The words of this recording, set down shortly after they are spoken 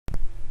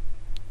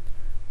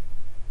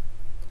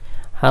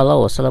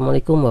Halo,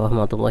 assalamualaikum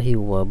warahmatullahi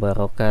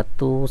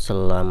wabarakatuh.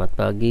 Selamat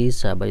pagi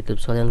sahabat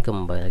YouTube sekalian,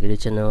 kembali lagi di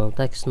channel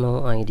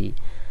Tekno ID.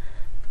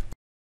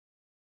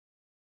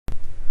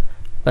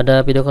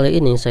 Pada video kali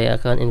ini saya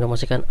akan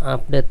informasikan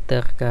update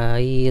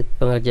terkait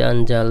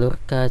pengerjaan jalur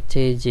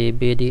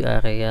KCJB di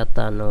area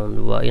Tunnel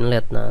 2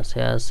 Inlet. Nah,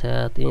 saya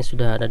saat ini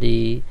sudah ada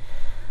di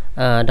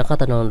dekat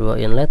Tunnel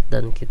 2 Inlet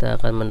dan kita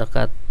akan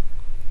mendekat.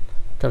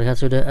 Terlihat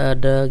sudah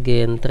ada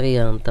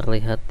gantry yang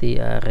terlihat di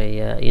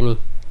area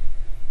ini.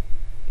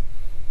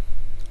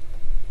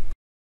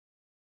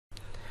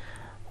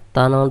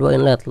 Tunnel 2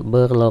 Inlet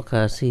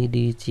berlokasi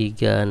di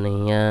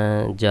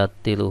Ciganea,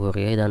 Jatiluhur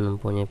ya, dan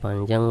mempunyai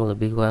panjang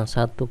lebih kurang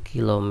 1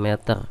 km.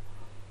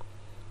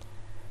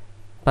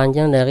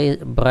 Panjang dari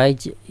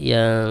bridge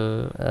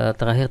yang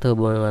terakhir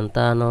terhubung dengan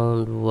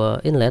Tunnel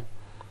 2 Inlet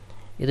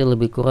itu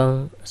lebih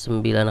kurang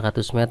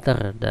 900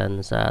 meter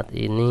dan saat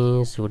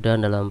ini sudah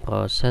dalam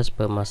proses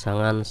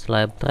pemasangan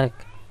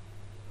Slabtrack.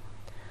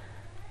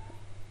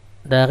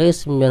 Dari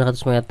 900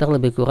 meter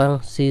lebih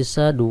kurang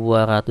sisa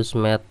 200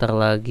 meter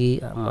lagi,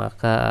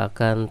 maka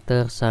akan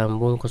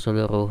tersambung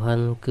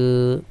keseluruhan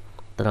ke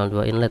Tunnel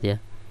 2 Inlet ya.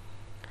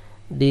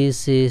 Di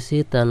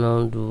sisi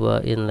Tunnel 2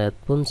 Inlet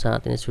pun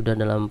saat ini sudah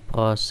dalam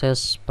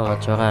proses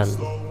pengecoran.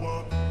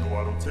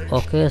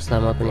 Oke,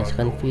 selamat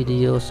menyaksikan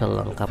video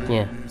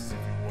selengkapnya.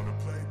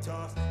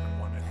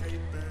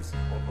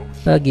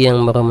 Bagi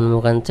yang baru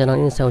menemukan channel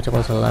ini, saya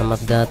ucapkan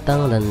selamat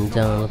datang dan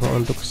jangan lupa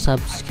untuk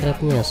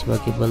subscribe-nya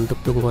sebagai bentuk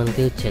dukungan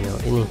ke channel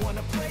ini.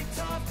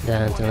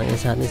 Dan channel ini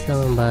saat ini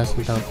sedang membahas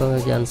tentang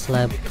pengerjaan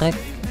Slabtrack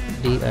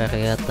di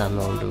area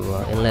Tunnel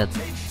 2 Inlet.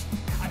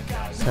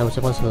 Saya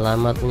ucapkan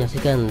selamat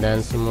menyaksikan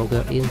dan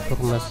semoga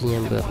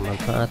informasinya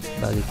bermanfaat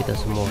bagi kita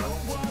semua.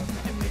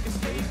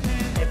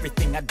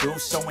 Everything I do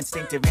so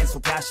instinctive and so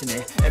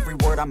passionate. Every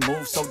word I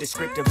move so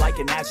descriptive like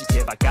an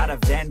adjective. I got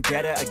a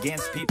vendetta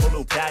against people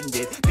who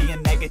patented being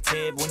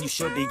negative when you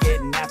should be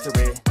getting after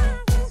it.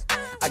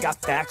 I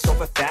got facts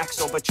over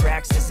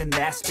tracks, this and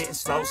that, spitting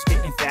slow,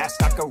 spitting fast.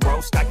 I could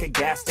roast, I could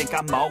gas, think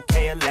I'm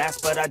okay at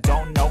last, but I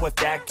don't know if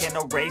that can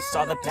erase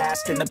all the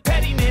past. And the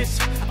pettiness,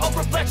 a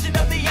reflection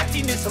of the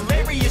emptiness.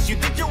 Hilarious, you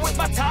think you're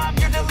worth my time,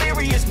 you're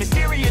delirious.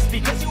 Mysterious,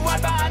 because you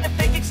hide behind a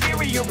fake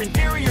exterior.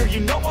 Inferior, you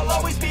know I'll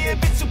always be a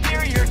bit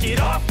superior. Get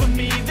off of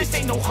me, this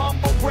ain't no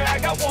humble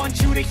brag. I want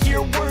you to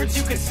hear words,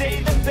 you can say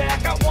them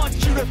back. I want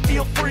you to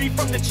feel free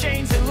from the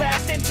chains at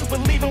last, and to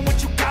believe in what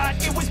you got,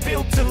 it was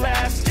built to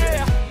last,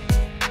 yeah.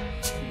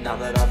 Now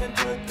that I've been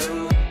put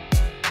through,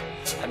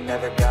 I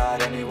never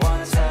got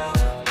anyone's help.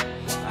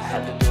 I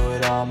had to do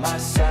it all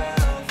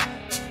myself.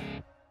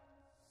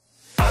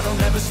 I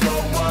don't ever slow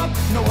up,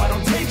 no I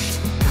don't take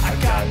sh**. I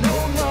got no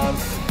love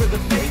for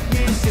the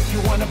fakeness. If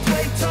you wanna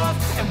play tough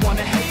and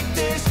wanna hate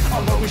this,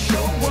 I'll always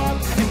show up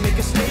and make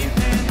a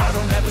statement. I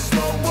don't ever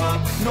slow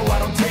up, no I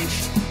don't take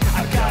sh**.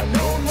 I got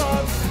no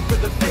love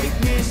for the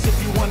fakeness. If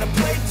you wanna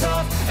play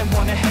tough and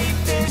wanna hate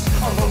this,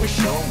 I'll always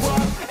show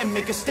up and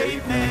make a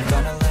statement.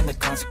 Gonna learn the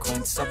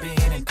consequence of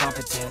being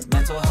incompetent.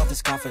 Mental health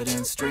is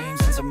confidence,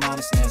 dreams and some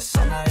honestness.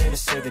 I'm not here to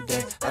save the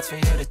day, that's for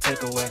you to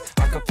take away.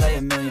 I could play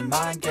a million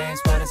mind games,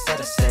 but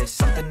instead I say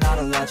something not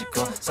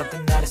illogical,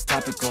 something that is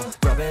topical.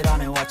 Rub it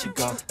on and watch it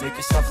go, make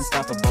yourself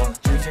unstoppable.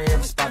 Dreams are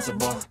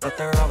irresponsible, but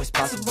they're always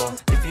possible.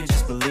 If you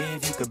just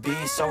believe, you could be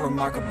so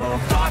remarkable.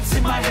 Thoughts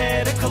in my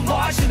head, a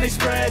collage and they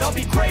spread. I'll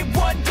be great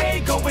one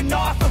day, going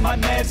off of my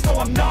meds. No,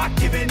 I'm not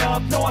giving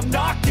up, no, I'm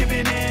not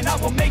giving in. I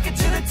will make it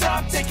to the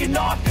top, taking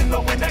off in the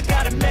wind. I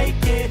gotta make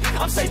it,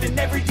 I'm saving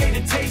every day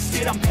to taste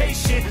it. I'm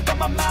patient, but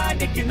my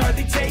mind, it can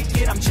hardly take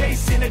it. I'm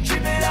chasing a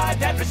dream that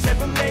I've had for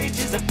several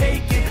ages. A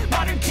vacant,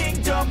 modern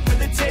kingdom for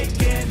the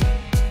taking.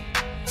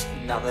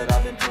 Now that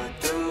I've been put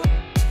through,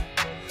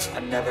 I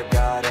never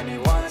got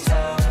anyone's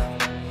help.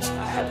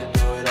 I had to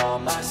do it all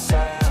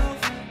myself.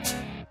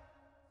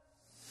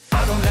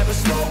 I don't ever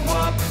slow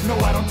up, no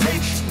I don't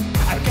take sh**.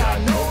 I got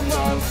no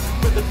love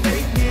for the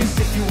fakeness.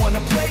 If you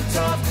wanna play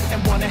tough and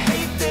wanna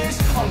hate this,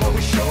 I'll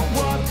always show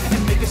up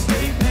and make a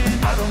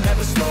statement. I don't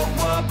ever slow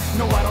up,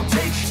 no I don't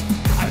take sh**.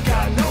 I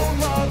got no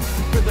love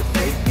for the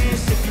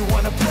fakeness. If you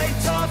wanna play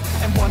tough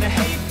and wanna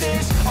hate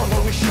this, I'll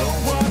always show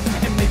up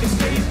and make a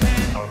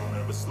statement. I don't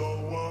ever slow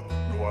up,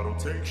 no I don't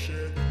take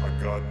shit. I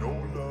got no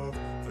love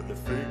for the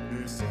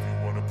fakeness. If you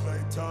wanna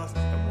play tough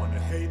and wanna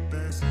hate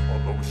this,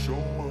 I'll always show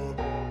up